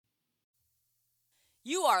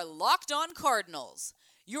You are Locked On Cardinals,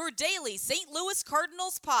 your daily St. Louis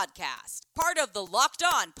Cardinals podcast. Part of the Locked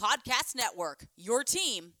On Podcast Network, your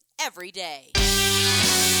team every day.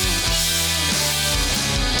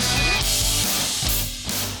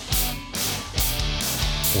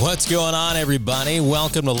 What's going on, everybody?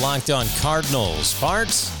 Welcome to Locked On Cardinals, part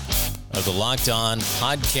of the Locked On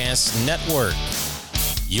Podcast Network,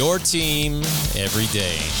 your team every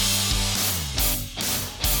day.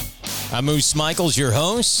 I'm Moose Michaels, your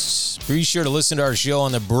host. Be sure to listen to our show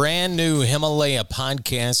on the brand new Himalaya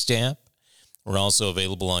podcast app. We're also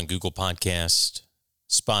available on Google Podcast,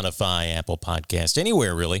 Spotify, Apple Podcast,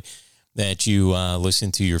 anywhere really that you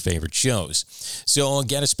listen to your favorite shows. So I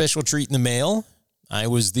got a special treat in the mail. I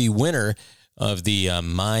was the winner of the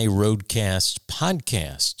My Roadcast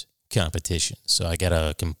podcast competition. So I got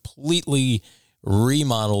a completely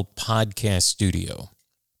remodeled podcast studio.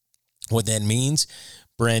 What that means,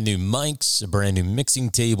 brand new mics, a brand new mixing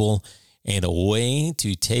table, and a way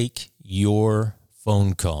to take your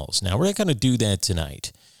phone calls. Now, we're not going to do that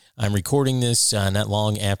tonight. I'm recording this not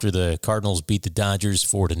long after the Cardinals beat the Dodgers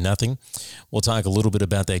 4-0. We'll talk a little bit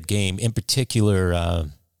about that game. In particular,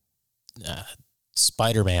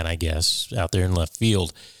 Spider-Man, I guess, out there in left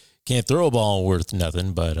field. Can't throw a ball worth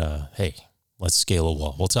nothing, but hey, let's scale a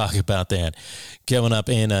wall. We'll talk about that coming up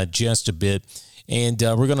in just a bit. And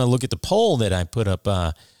we're going to look at the poll that I put up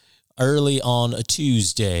early on a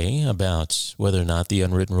Tuesday about whether or not the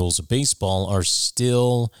unwritten rules of baseball are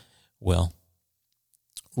still, well,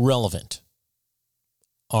 relevant.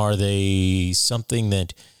 Are they something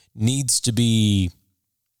that needs to be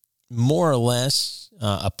more or less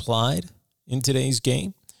applied in today's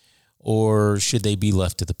game, or should they be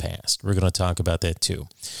left to the past? We're going to talk about that too.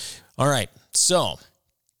 All right, so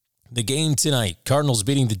the game tonight, Cardinals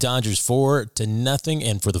beating the Dodgers 4-0,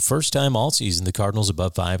 and for the first time all season, the Cardinals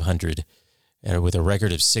above 500 with a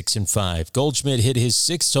record of 6-5. Goldschmidt hit his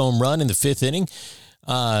sixth home run in the fifth inning,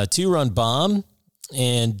 two-run bomb,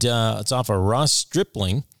 and it's off of Ross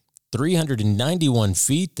Stripling, 391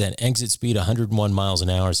 feet, that exit speed 101 miles an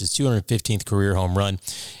hour. It's his 215th career home run,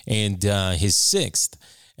 and his sixth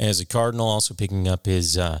as a Cardinal, also picking up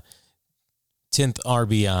his 10th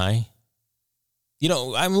RBI. You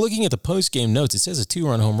know, I'm looking at the post-game notes. It says a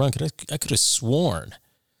two-run home run. I could have sworn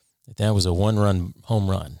that was a one-run home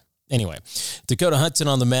run. Anyway, Dakota Hudson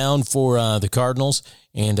on the mound for the Cardinals,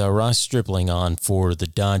 and Ross Stripling on for the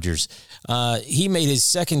Dodgers. He made his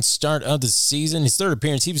second start of the season, his third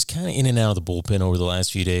appearance. He was kind of in and out of the bullpen over the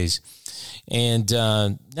last few days, and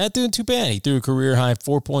not doing too bad. He threw a career-high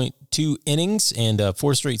 4.2 innings and a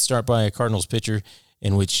fourth straight start by a Cardinals pitcher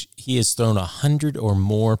in which he has thrown 100 or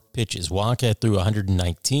more pitches. Wildcat threw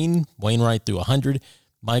 119, Wainwright threw 100,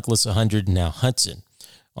 Michaelis 100, and now Hudson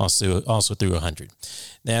also threw 100.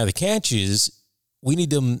 Now, the catch is we need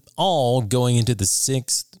them all going into the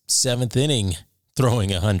sixth, seventh inning throwing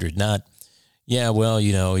 100, not, you're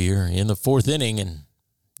in the fourth inning and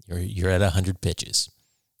you're at 100 pitches.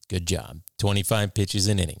 Good job. 25 pitches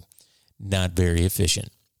an inning. Not very efficient.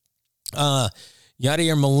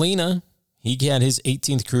 Yadier Molina, he had his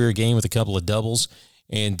 18th career game with a couple of doubles,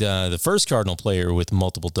 and the first Cardinal player with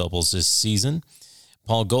multiple doubles this season.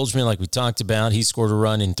 Paul Goldschmidt, like we talked about, he scored a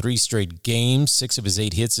run in 3 straight games. 6 of his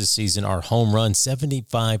 8 hits this season are home runs,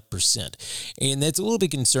 75%. And that's a little bit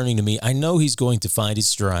concerning to me. I know he's going to find his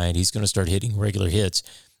stride. He's going to start hitting regular hits,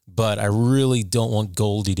 but I really don't want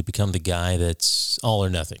Goldie to become the guy that's all or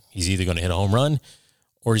nothing. He's either going to hit a home run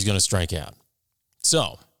or he's going to strike out.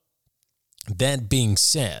 So, that being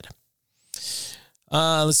said,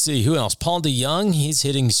 let's see, who else? Paul DeJong, he's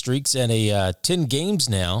hitting streaks at 10 games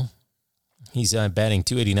now. He's batting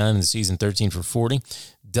 .289 in the season, 13 for 40,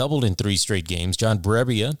 doubled in 3 straight games. John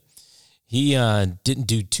Brebbia, he didn't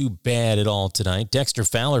do too bad at all tonight. Dexter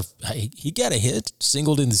Fowler, he got a hit,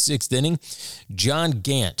 singled in the 6th inning. John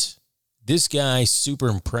Gant, this guy, super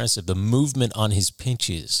impressive. The movement on his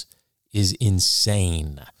pitches is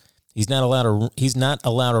insane. He's not allowed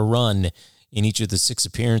to run in each of the 6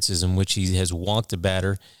 appearances in which he has walked a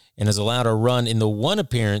batter, and has allowed a run in the 1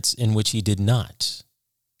 appearance in which he did not.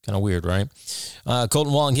 Kind of weird, right?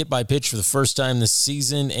 Colton Wong hit by pitch for the first time this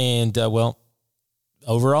season, and,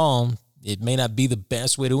 overall, it may not be the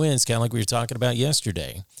best way to win. It's kind of like we were talking about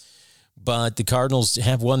yesterday. But the Cardinals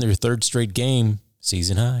have won their 3rd straight game,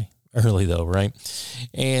 season high. Early, though, right?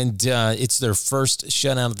 And it's their first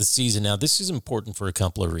shutout of the season. Now, this is important for a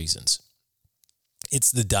couple of reasons.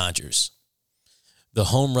 It's the Dodgers. The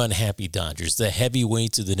home run happy Dodgers, the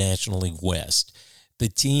heavyweights of the National League West. The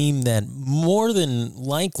team that more than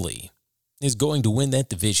likely is going to win that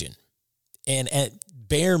division. And at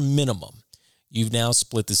bare minimum, you've now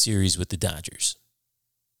split the series with the Dodgers.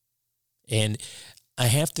 And I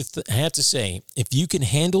have to say, if you can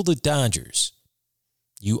handle the Dodgers,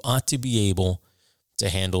 you ought to be able to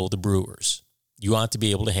handle the Brewers. You ought to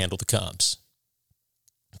be able to handle the Cubs.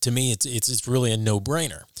 To me, it's really a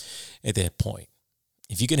no-brainer at that point.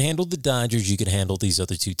 If you can handle the Dodgers, you can handle these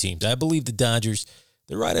other two teams. I believe the Dodgers,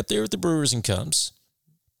 they're right up there with the Brewers and Cubs.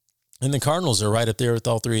 And the Cardinals are right up there with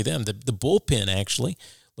all three of them. The bullpen actually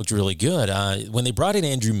looked really good. When they brought in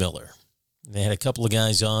Andrew Miller, they had a couple of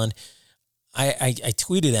guys on. I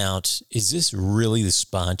tweeted out, is this really the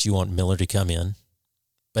spot you want Miller to come in?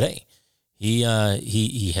 But hey,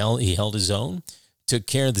 he held his own, took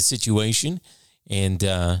care of the situation, and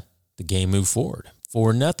the game moved forward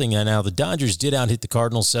 4-0. And now the Dodgers did out hit the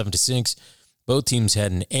Cardinals 7-6. Both teams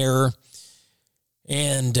had an error,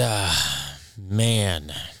 and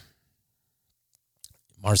man,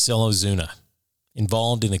 Marcell Ozuna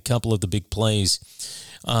involved in a couple of the big plays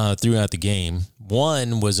throughout the game.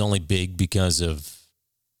 One was only big because of,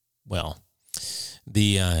 well,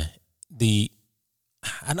 the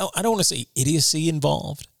I don't want to say idiocy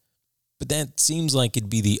involved, but that seems like it'd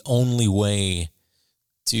be the only way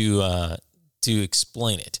to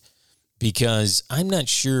explain it, because I'm not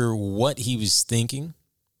sure what he was thinking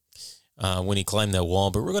when he climbed that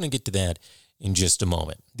wall, but we're going to get to that in just a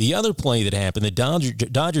moment. The other play that happened, the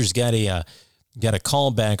Dodgers got a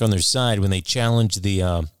call back on their side when they challenged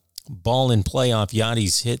the ball in play off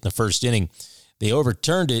Yadi's hit in the first inning. They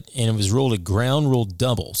overturned it, and it was ruled a ground rule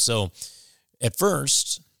double. So at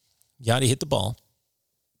first, Yadi hit the ball,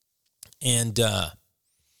 and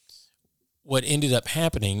what ended up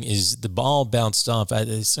happening is the ball bounced off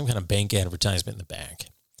some kind of bank advertisement in the back,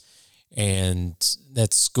 and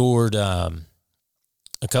that scored a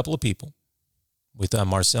couple of people, with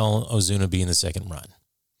Marcell Ozuna being the second run.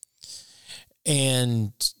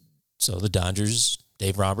 And so the Dodgers,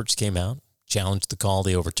 Dave Roberts came out, challenged the call.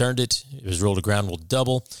 They overturned it. It was ruled a ground rule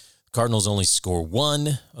double. Cardinals only score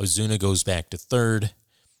one. Ozuna goes back to third.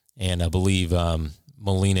 And I believe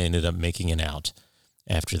Molina ended up making an out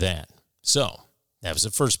after that. So that was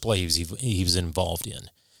the first play he was involved in.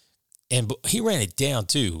 And he ran it down,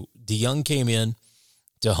 too. DeYoung came in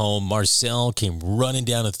to home. Marcell came running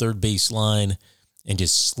down the third base line and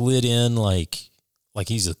just slid in like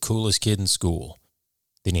he's the coolest kid in school.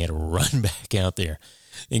 Then he had to run back out there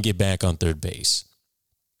and get back on third base.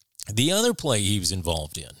 The other play he was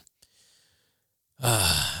involved in,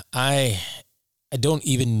 I don't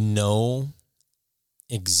even know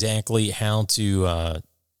exactly how to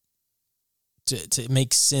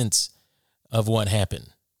make sense of what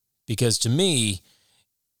happened, because to me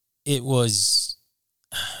it was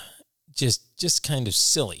just kind of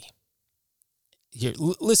silly. Here,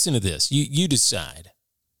 listen to this. You decide.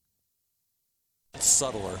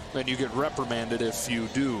 Subtler, and you get reprimanded if you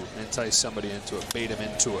do entice somebody into it, bait him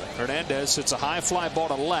into it. Hernandez hits a high fly ball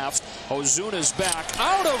to left. Ozuna's back,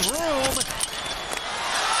 out of room.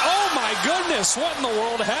 Oh my goodness, what in the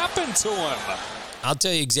world happened to him? I'll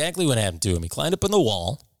tell you exactly what happened to him. He climbed up on the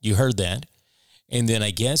wall. You heard that. And then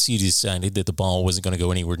I guess he decided that the ball wasn't going to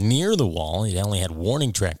go anywhere near the wall. It only had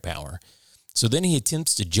warning track power. So then he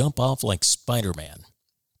attempts to jump off like Spider-Man.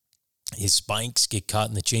 His spikes get caught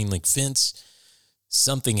in the chain link fence.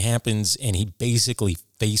 Something happens, and he basically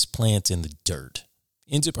face plants in the dirt.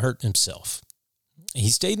 Ends up hurting himself. He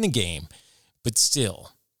stayed in the game, but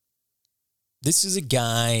still, this is a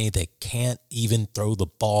guy that can't even throw the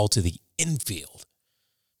ball to the infield.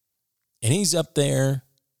 And he's up there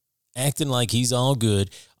acting like he's all good.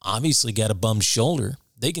 Obviously got a bum shoulder.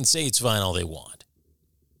 They can say it's fine all they want.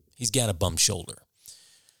 He's got a bum shoulder.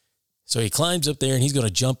 So he climbs up there, and he's going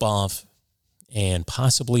to jump off and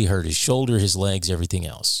possibly hurt his shoulder, his legs, everything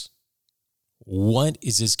else. What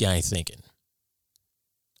is this guy thinking?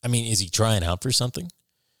 I mean, is he trying out for something?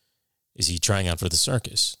 Is he trying out for the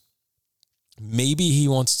circus? Maybe he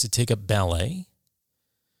wants to take up ballet.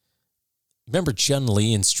 Remember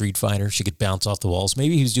Chun-Li in Street Fighter? She could bounce off the walls.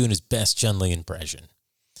 Maybe he was doing his best Chun-Li impression.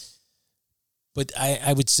 But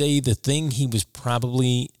I would say the thing he was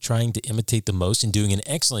probably trying to imitate the most and doing an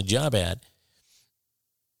excellent job at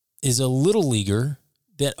is a little leaguer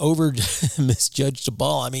that misjudged the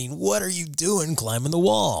ball. I mean, what are you doing climbing the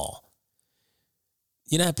wall?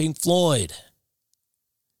 You're not Pink Floyd.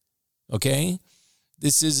 Okay?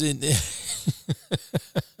 This isn't...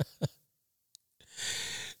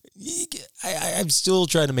 I'm still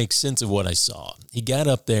trying to make sense of what I saw. He got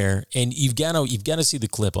up there, and you've got to see the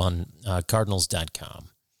clip on Cardinals.com.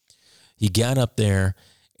 He got up there,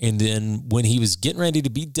 and then when he was getting ready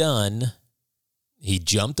to be done, he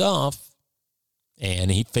jumped off,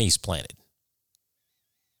 and he face planted.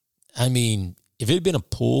 I mean, if it had been a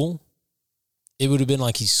pool, it would have been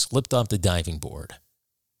like he slipped off the diving board.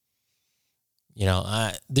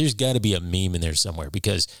 There's got to be a meme in there somewhere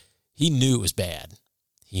because he knew it was bad.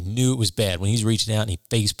 He knew it was bad. When he's reaching out and he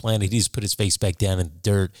face planted, he just put his face back down in the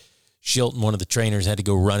dirt. Shilton, one of the trainers, had to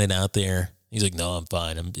go running out there. He's like, no, I'm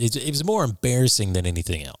fine. It was more embarrassing than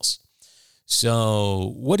anything else.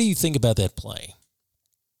 So what do you think about that play?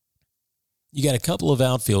 You got a couple of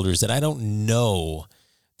outfielders that I don't know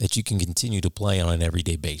that you can continue to play on an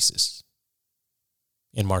everyday basis.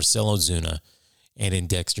 In Marcell Ozuna and in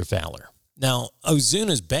Dexter Fowler. Now,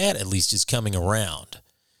 Ozuna's bat at least is coming around.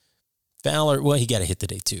 Fowler, well, he got a hit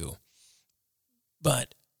today too.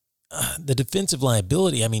 But the defensive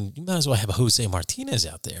liability, you might as well have Jose Martinez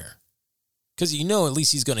out there. Because at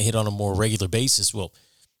least he's going to hit on a more regular basis. Well,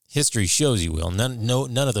 history shows you will.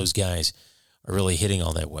 None of those guys are really hitting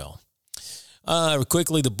all that well.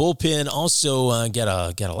 Quickly, the bullpen also got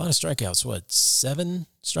a lot of strikeouts. What, 7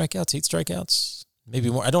 strikeouts, 8 strikeouts?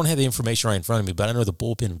 Maybe more. I don't have the information right in front of me, but I know the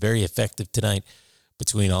bullpen very effective tonight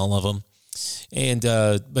between all of them. And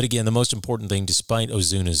but again, the most important thing, despite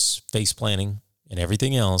Ozuna's face planting and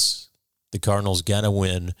everything else, the Cardinals got to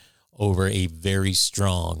win over a very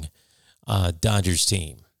strong Dodgers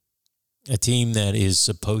team, a team that is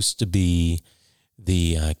supposed to be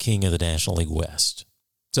the king of the National League West.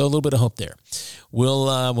 So a little bit of hope there.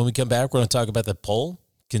 We'll when we come back, we're going to talk about the poll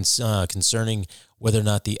concerning whether or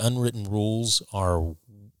not the unwritten rules are,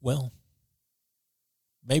 well,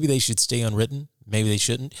 maybe they should stay unwritten. Maybe they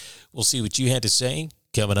shouldn't. We'll see what you had to say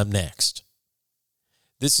coming up next.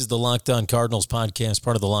 This is the Locked On Cardinals podcast,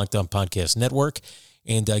 part of the Locked On Podcast Network.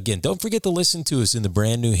 And again, don't forget to listen to us in the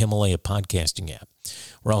brand new Himalaya podcasting app.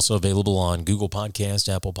 We're also available on Google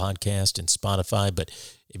Podcast, Apple Podcast, and Spotify. But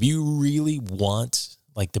if you really want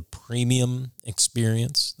like the premium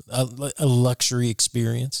experience, a luxury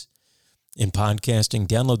experience in podcasting,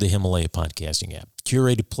 download the Himalaya podcasting app.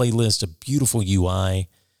 Curated playlist, a beautiful UI.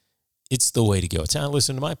 It's the way to go. It's how I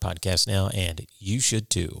listen to my podcast now, and you should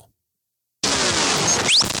too.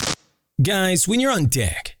 Guys, when you're on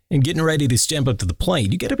deck and getting ready to step up to the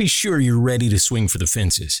plate, you got to be sure you're ready to swing for the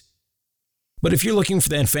fences. But if you're looking for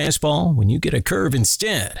that fastball when you get a curve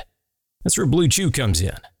instead, that's where Blue Chew comes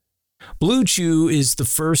in. Blue Chew is the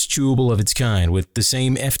first chewable of its kind with the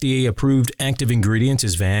same FDA-approved active ingredients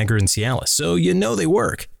as Viagra and Cialis, so you know they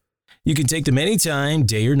work. You can take them anytime,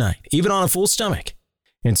 day or night, even on a full stomach.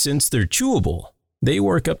 And since they're chewable, they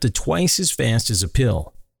work up to twice as fast as a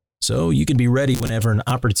pill. So you can be ready whenever an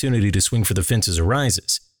opportunity to swing for the fences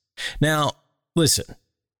arises. Now, listen,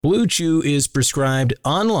 Blue Chew is prescribed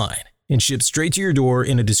online and shipped straight to your door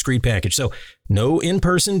in a discreet package. So no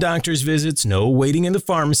in-person doctor's visits, no waiting in the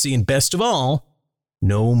pharmacy, and best of all,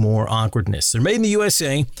 no more awkwardness. They're made in the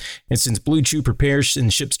USA, and since Blue Chew prepares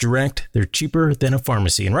and ships direct, they're cheaper than a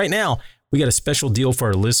pharmacy. And right now, we got a special deal for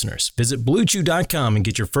our listeners. Visit BlueChew.com and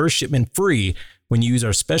get your first shipment free when you use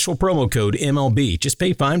our special promo code MLB. Just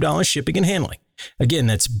pay $5 shipping and handling. Again,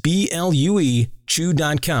 that's BLUE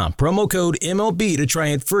Chew.com. Promo code MLB to try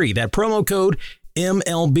it free. That promo code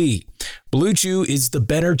MLB. Blue Chew is the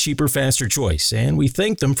better, cheaper, faster choice, and we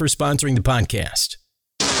thank them for sponsoring the podcast.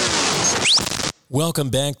 Welcome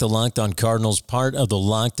back to Locked On Cardinals, part of the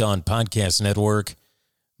Locked On Podcast Network.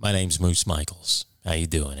 My name's Moose Michaels. How you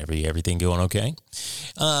doing? Everything going okay?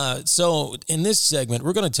 So in this segment,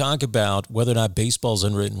 we're going to talk about whether or not baseball's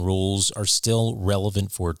unwritten rules are still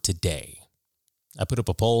relevant for today. I put up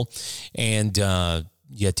a poll, and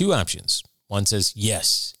you had two options. One says,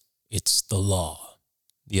 yes, it's the law.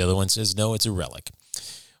 The other one says, no, it's a relic.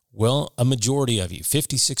 Well, a majority of you,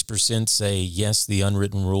 56% say, yes, the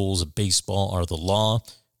unwritten rules of baseball are the law.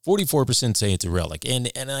 44% say it's a relic. And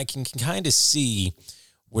I can kind of see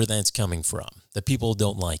where that's coming from. The people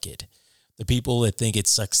don't like it. The people that think it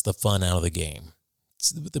sucks the fun out of the game.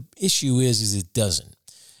 The issue is it doesn't.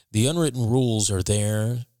 The unwritten rules are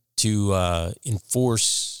there to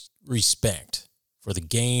enforce respect for the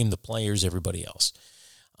game, the players, everybody else.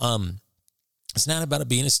 It's not about it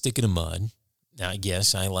being a stick in the mud. Now,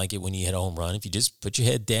 yes, I like it when you hit a home run. If you just put your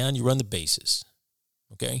head down, you run the bases.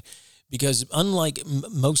 Okay? Because unlike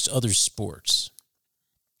most other sports,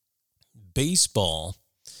 baseball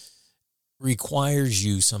requires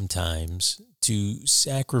you sometimes to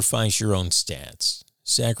sacrifice your own stats,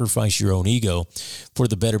 sacrifice your own ego for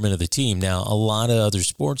the betterment of the team. Now, a lot of other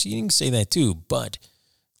sports, you can say that too, but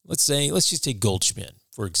let's just take Goldschmidt,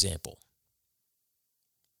 for example.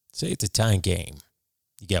 Say it's a tie game.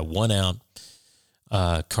 You got one out,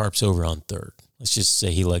 Carp's over on third. Let's just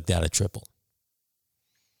say he legged out a triple.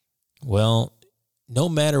 Well, no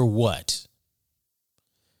matter what,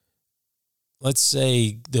 let's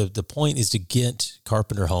say the point is to get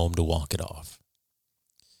Carpenter home to walk it off.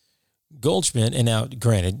 Goldschmidt, and now,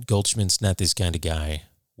 granted, Goldschmidt's not this kind of guy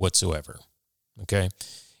whatsoever, okay?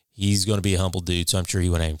 He's going to be a humble dude, so I'm sure he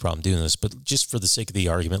wouldn't have any problem doing this, but just for the sake of the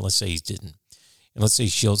argument, let's say he didn't. And let's say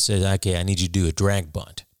Schultz said, okay, I need you to do a drag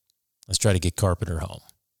bunt. Let's try to get Carpenter home.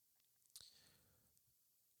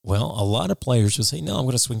 Well, a lot of players will say, no, I'm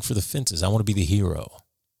going to swing for the fences. I want to be the hero.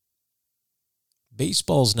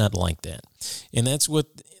 Baseball's not like that. And that's what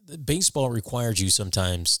baseball requires you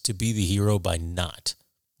sometimes, to be the hero by not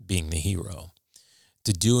being the hero,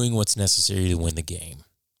 to doing what's necessary to win the game.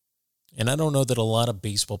 And I don't know that a lot of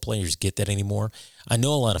baseball players get that anymore. I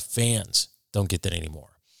know a lot of fans don't get that anymore.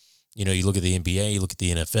 You know, you look at the NBA, you look at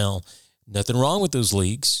the NFL, nothing wrong with those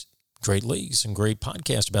leagues. Great leagues and great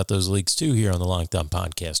podcast about those leagues too here on the Locked On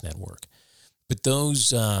Podcast Network. But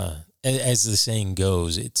those, as the saying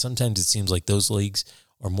goes, sometimes it seems like those leagues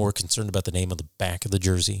are more concerned about the name on the back of the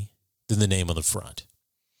jersey than the name on the front.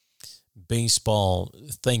 Baseball,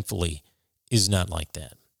 thankfully, is not like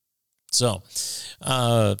that. So,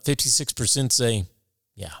 56% say,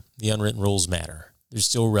 yeah, the unwritten rules matter. They're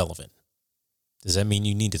still relevant. Does that mean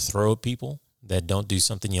you need to throw at people that don't do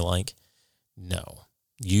something you like? No.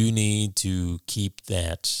 You need to keep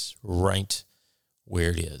that right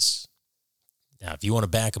where it is. Now, if you want to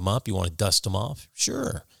back them up, you want to dust them off,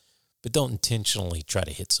 sure. But don't intentionally try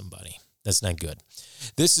to hit somebody. That's not good.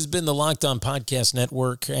 This has been the Locked On Podcast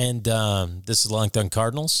Network, and this is Locked On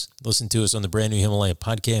Cardinals. Listen to us on the brand new Himalaya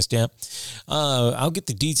podcast app. I'll get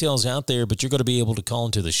the details out there, but you're going to be able to call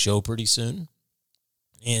into the show pretty soon.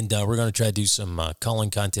 And we're going to try to do some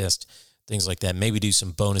calling contest, things like that. Maybe do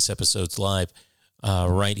some bonus episodes live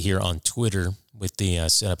right here on Twitter with the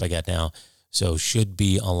setup I got now. So should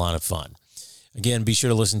be a lot of fun. Again, be sure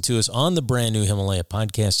to listen to us on the brand new Himalaya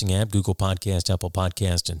podcasting app, Google Podcast, Apple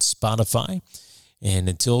Podcast, and Spotify. And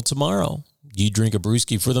until tomorrow, you drink a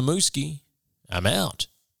brewski for the mooski. I'm out.